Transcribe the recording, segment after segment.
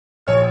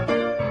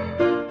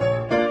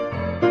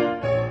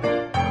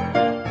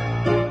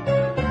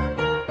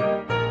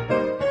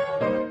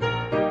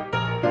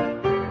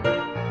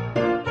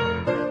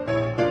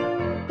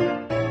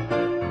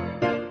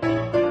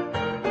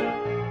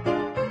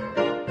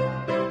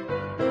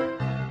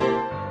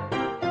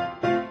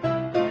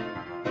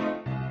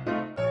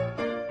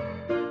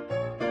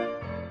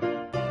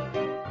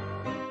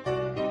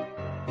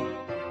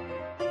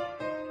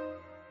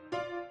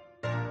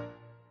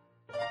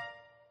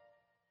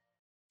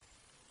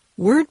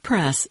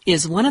WordPress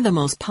is one of the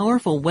most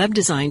powerful web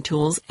design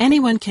tools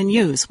anyone can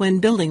use when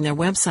building their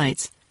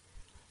websites.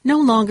 No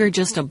longer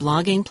just a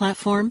blogging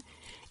platform,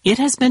 it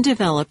has been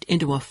developed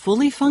into a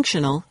fully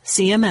functional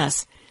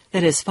CMS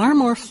that is far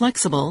more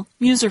flexible,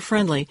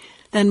 user-friendly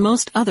than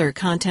most other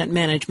content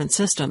management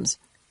systems.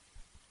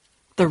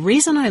 The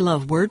reason I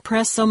love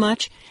WordPress so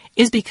much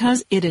is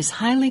because it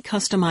is highly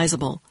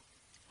customizable.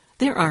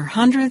 There are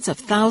hundreds of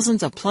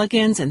thousands of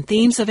plugins and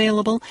themes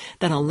available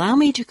that allow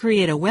me to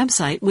create a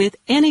website with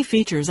any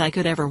features I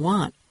could ever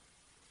want.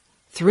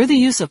 Through the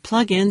use of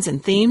plugins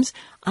and themes,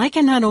 I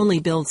can not only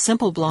build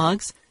simple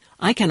blogs,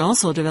 I can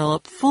also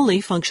develop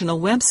fully functional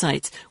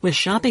websites with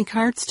shopping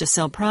carts to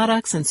sell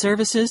products and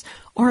services,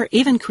 or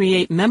even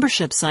create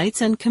membership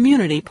sites and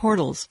community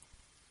portals.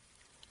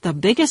 The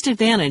biggest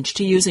advantage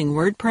to using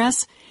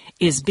WordPress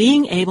is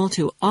being able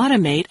to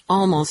automate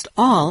almost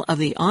all of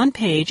the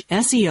on-page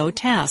SEO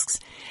tasks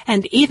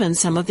and even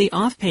some of the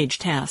off-page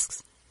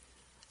tasks.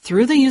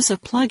 Through the use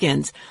of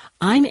plugins,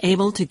 I'm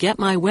able to get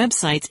my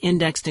websites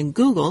indexed in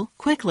Google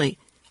quickly,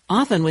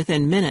 often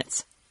within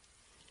minutes.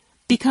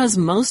 Because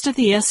most of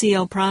the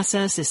SEO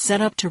process is set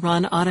up to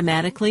run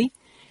automatically,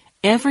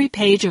 every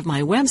page of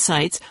my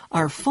websites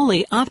are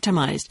fully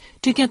optimized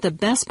to get the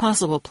best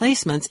possible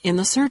placements in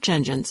the search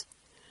engines.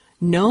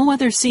 No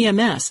other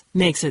CMS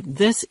makes it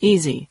this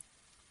easy.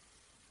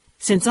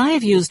 Since I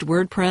have used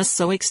WordPress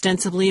so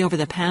extensively over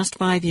the past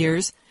 5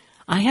 years,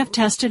 I have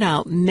tested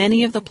out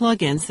many of the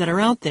plugins that are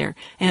out there,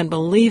 and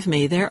believe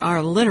me, there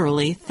are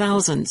literally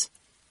thousands.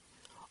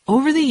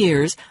 Over the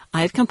years,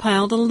 I've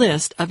compiled a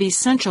list of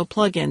essential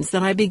plugins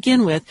that I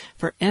begin with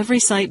for every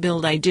site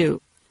build I do.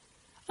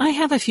 I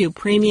have a few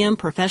premium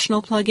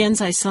professional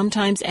plugins I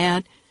sometimes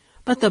add,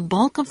 but the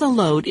bulk of the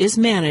load is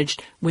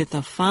managed with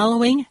the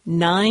following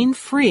 9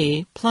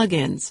 free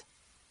plugins.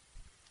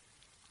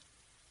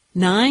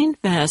 9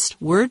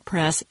 best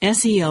WordPress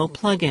SEO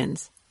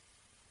plugins.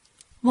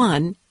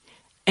 1.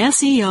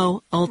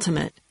 SEO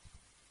Ultimate.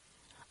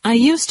 I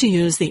used to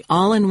use the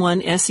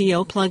all-in-one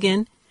SEO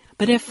plugin,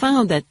 but have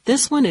found that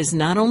this one is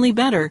not only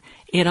better,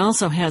 it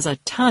also has a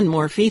ton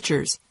more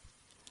features.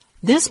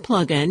 This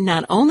plugin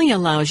not only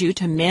allows you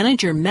to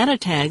manage your meta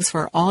tags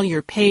for all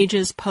your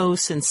pages,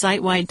 posts, and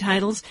site-wide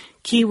titles,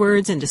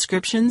 keywords, and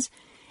descriptions,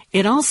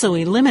 it also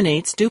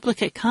eliminates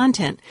duplicate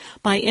content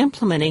by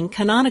implementing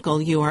canonical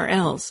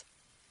URLs.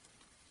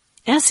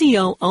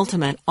 SEO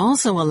Ultimate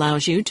also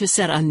allows you to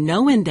set a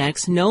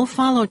no-index,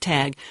 no-follow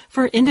tag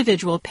for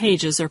individual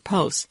pages or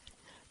posts.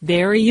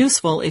 Very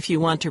useful if you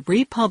want to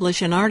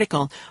republish an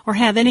article or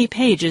have any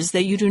pages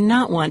that you do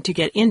not want to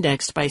get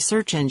indexed by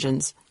search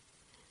engines.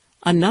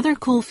 Another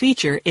cool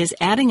feature is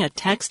adding a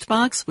text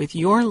box with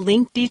your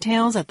link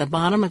details at the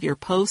bottom of your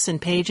posts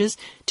and pages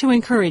to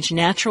encourage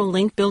natural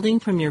link building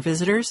from your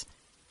visitors.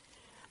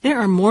 There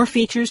are more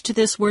features to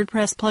this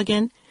WordPress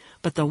plugin,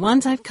 but the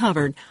ones I've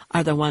covered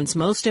are the ones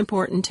most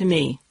important to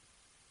me.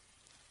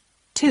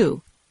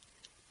 2.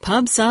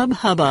 PubSub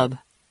Hubbub.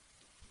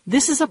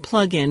 This is a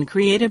plugin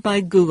created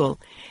by Google,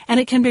 and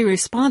it can be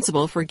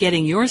responsible for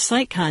getting your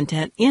site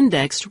content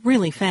indexed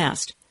really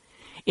fast.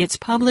 Its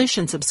publish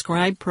and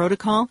subscribe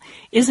protocol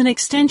is an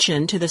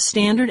extension to the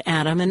standard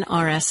Atom and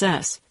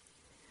RSS.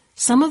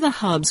 Some of the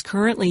hubs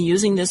currently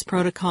using this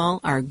protocol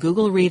are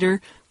Google Reader,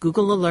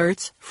 Google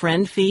Alerts,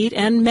 Friend Feed,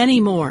 and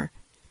many more.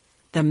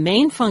 The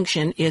main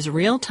function is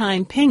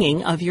real-time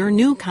pinging of your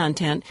new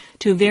content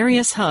to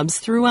various hubs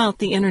throughout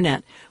the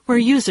Internet, where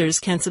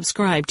users can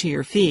subscribe to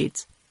your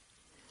feeds.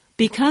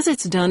 Because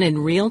it's done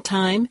in real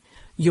time,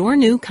 your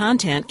new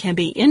content can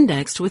be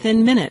indexed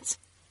within minutes.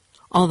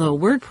 Although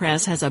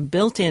WordPress has a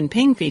built-in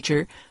ping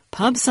feature,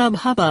 PubSub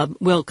Hubbub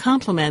will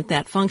complement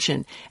that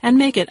function and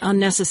make it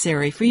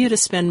unnecessary for you to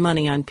spend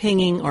money on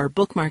pinging or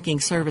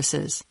bookmarking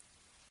services.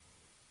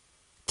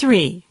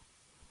 3.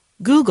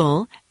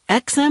 Google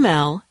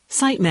XML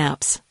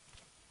Sitemaps.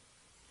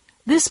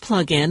 This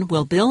plugin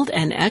will build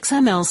an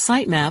XML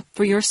sitemap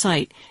for your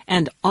site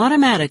and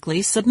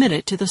automatically submit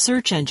it to the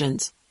search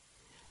engines.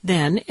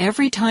 Then,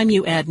 every time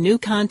you add new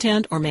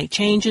content or make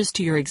changes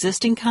to your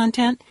existing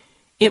content,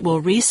 it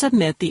will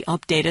resubmit the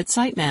updated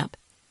sitemap.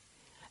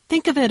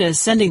 Think of it as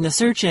sending the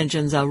search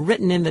engines a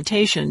written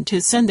invitation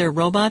to send their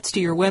robots to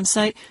your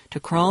website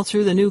to crawl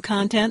through the new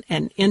content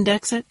and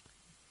index it.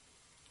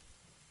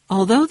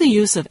 Although the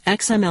use of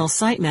XML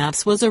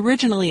sitemaps was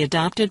originally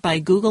adopted by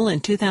Google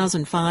in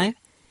 2005,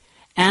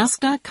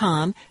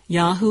 Ask.com,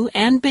 Yahoo,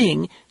 and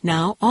Bing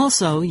now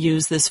also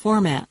use this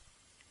format.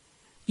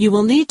 You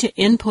will need to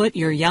input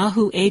your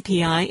Yahoo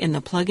API in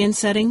the plugin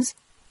settings.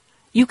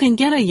 You can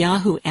get a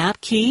Yahoo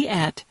app key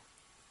at.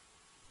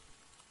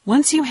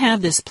 Once you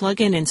have this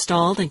plugin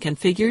installed and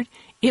configured,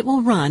 it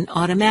will run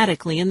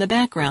automatically in the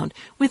background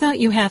without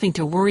you having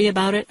to worry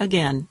about it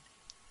again.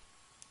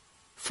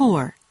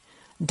 4.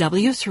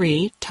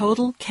 W3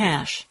 Total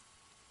Cache.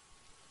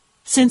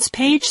 Since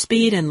page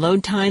speed and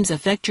load times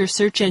affect your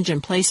search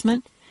engine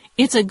placement,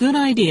 it's a good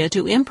idea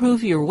to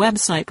improve your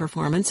website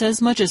performance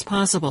as much as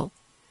possible.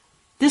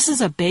 This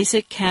is a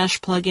basic cache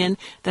plugin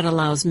that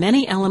allows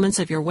many elements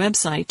of your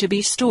website to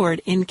be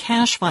stored in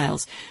cache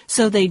files,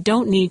 so they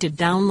don't need to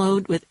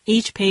download with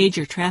each page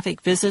your traffic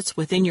visits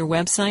within your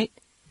website.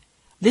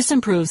 This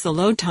improves the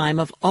load time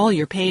of all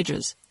your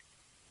pages.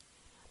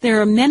 There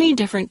are many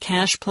different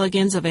cache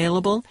plugins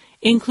available,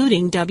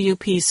 including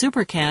WP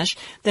Supercache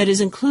that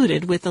is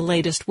included with the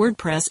latest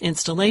WordPress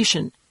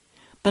installation.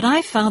 But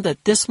I found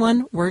that this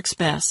one works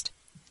best.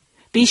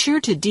 Be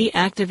sure to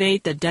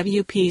deactivate the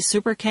WP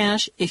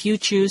Supercache if you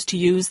choose to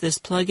use this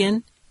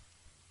plugin.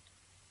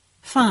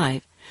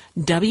 5.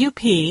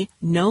 WP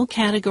No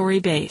Category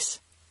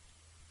Base.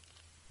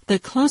 The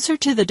closer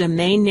to the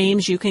domain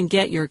names you can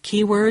get your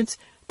keywords,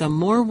 the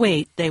more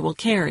weight they will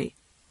carry.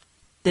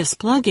 This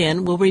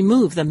plugin will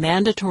remove the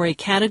mandatory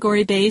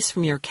category base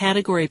from your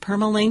category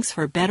permalinks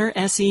for better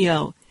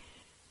SEO.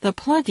 The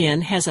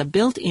plugin has a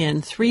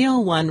built-in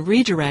 301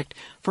 redirect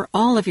for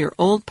all of your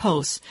old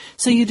posts,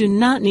 so you do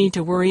not need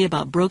to worry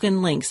about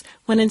broken links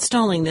when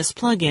installing this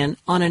plugin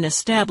on an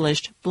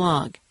established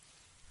blog.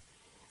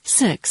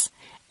 6.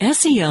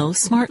 SEO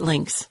Smart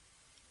Links.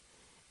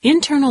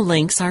 Internal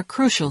links are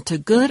crucial to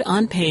good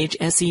on-page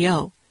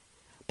SEO.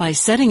 By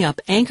setting up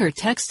anchor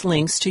text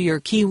links to your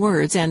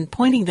keywords and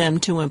pointing them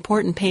to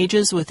important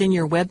pages within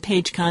your web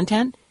page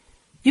content,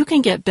 you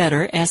can get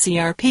better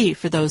SERP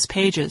for those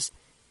pages.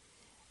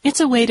 It's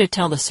a way to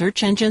tell the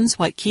search engines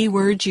what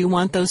keywords you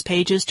want those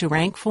pages to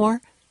rank for.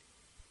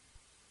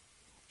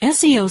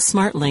 SEO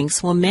Smart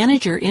Links will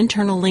manage your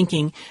internal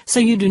linking so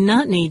you do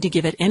not need to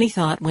give it any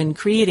thought when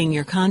creating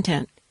your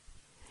content.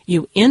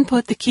 You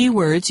input the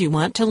keywords you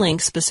want to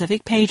link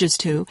specific pages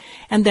to,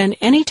 and then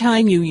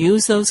anytime you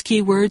use those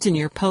keywords in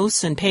your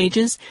posts and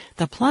pages,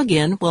 the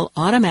plugin will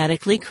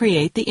automatically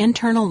create the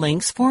internal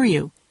links for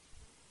you.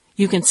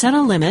 You can set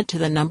a limit to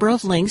the number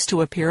of links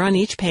to appear on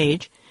each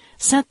page,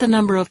 set the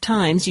number of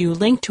times you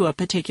link to a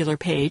particular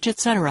page,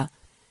 etc.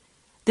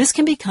 This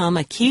can become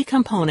a key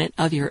component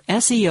of your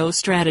SEO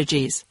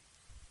strategies.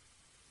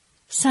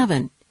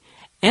 7.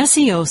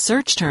 SEO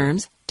Search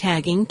Terms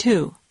Tagging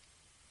 2.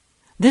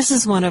 This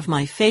is one of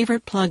my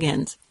favorite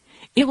plugins.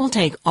 It will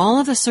take all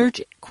of the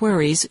search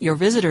queries your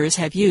visitors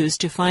have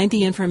used to find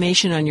the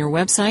information on your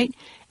website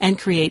and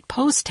create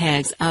post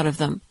tags out of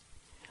them.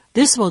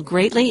 This will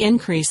greatly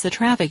increase the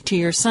traffic to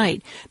your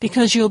site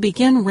because you'll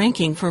begin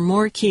ranking for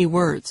more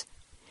keywords.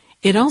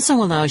 It also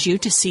allows you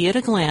to see at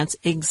a glance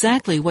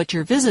exactly what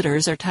your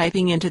visitors are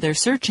typing into their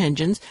search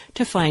engines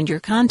to find your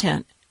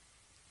content.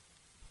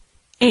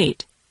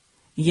 8.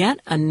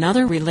 Yet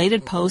another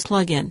related post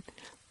plugin.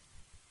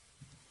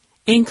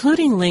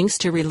 Including links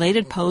to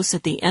related posts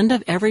at the end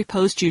of every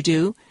post you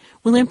do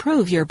will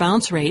improve your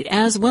bounce rate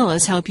as well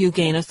as help you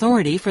gain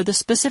authority for the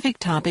specific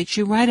topics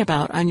you write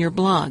about on your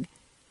blog.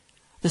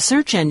 The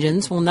search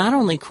engines will not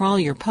only crawl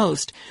your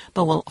post,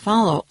 but will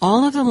follow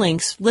all of the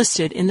links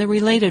listed in the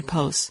related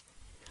posts.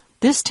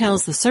 This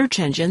tells the search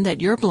engine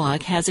that your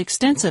blog has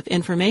extensive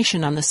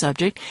information on the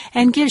subject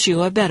and gives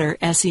you a better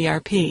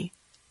SERP.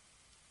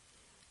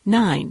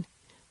 9.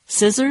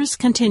 Scissors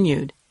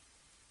Continued.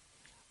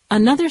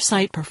 Another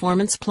site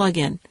performance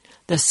plugin.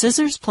 The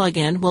Scissors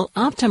plugin will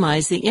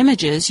optimize the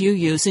images you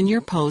use in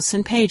your posts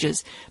and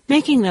pages,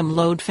 making them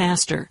load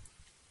faster.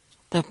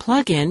 The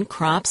plugin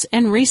crops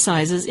and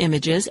resizes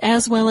images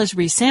as well as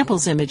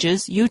resamples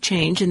images you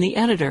change in the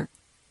editor.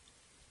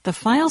 The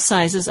file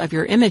sizes of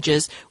your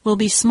images will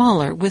be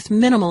smaller with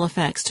minimal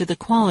effects to the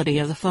quality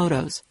of the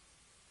photos.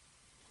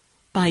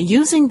 By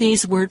using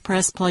these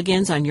WordPress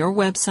plugins on your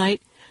website,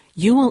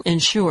 you will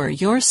ensure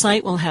your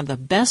site will have the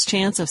best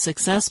chance of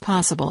success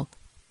possible.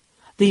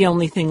 The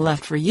only thing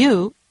left for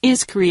you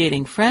is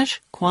creating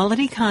fresh,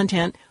 quality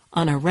content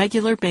on a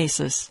regular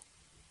basis.